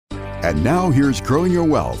And now here's Growing Your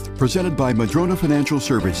Wealth, presented by Madrona Financial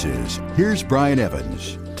Services. Here's Brian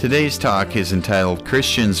Evans. Today's talk is entitled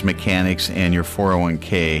Christians, Mechanics, and Your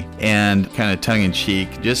 401k. And kind of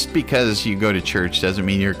tongue-in-cheek, just because you go to church doesn't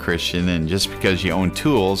mean you're a Christian, and just because you own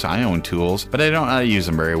tools, I own tools, but I don't know how to use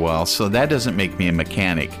them very well, so that doesn't make me a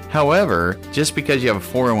mechanic. However, just because you have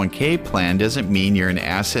a 401k plan doesn't mean you're an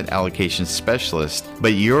asset allocation specialist,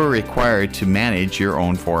 but you're required to manage your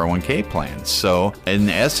own 401k plan. So, in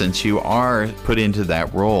essence, you are put into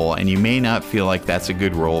that role, and you may not feel like that's a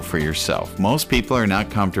good role for yourself. Most people are not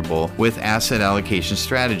comfortable with asset allocation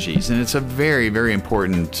strategies, and it's a very, very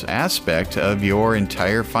important aspect of your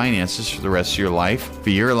entire finances for the rest of your life,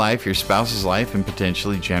 for your life, your spouse's life, and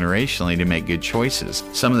potentially generationally to make good choices.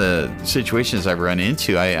 Some of the situations I've run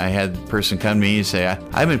into, I had a person come to me and say,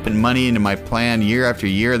 I've been putting money into my plan year after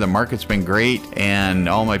year, the market's been great, and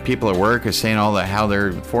all my people at work are saying how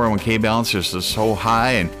their 401k balance is so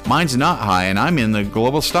high, and mine's not high, and I'm in the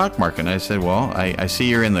global stock market. And I said, well, I see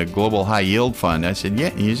you're in the global high yield fund. I said, yeah.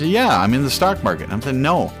 He said, yeah, I'm in the stock market. I'm saying,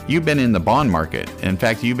 no, you've been in the bond market. In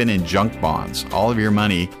fact, you've been in junk bonds. All of your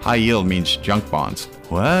money, high yield means junk bonds.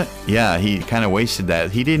 What? Yeah, he kind of wasted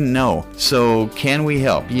that. He didn't know. So can we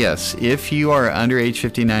help? Yes. If you are under age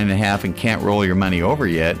 59 and a half and can't roll your money over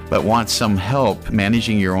yet, but want some help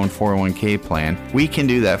managing your own 401k plan, we can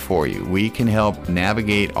do that for you. We can help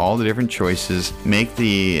navigate all the different choices, make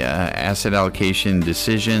the asset allocation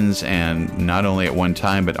decisions, and not only at one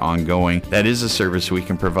time, but ongoing. That is a service we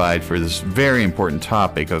can provide for this very important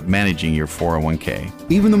topic of managing your 401k.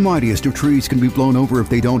 Even the mightiest of trees can be blown over if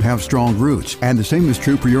they don't have strong roots, and the same is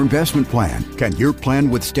true for your investment plan. Can your plan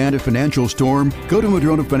withstand a financial storm? Go to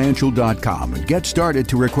MadronaFinancial.com and get started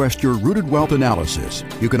to request your Rooted Wealth analysis.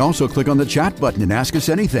 You can also click on the chat button and ask us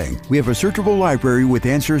anything. We have a searchable library with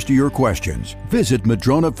answers to your questions. Visit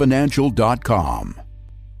MadronaFinancial.com.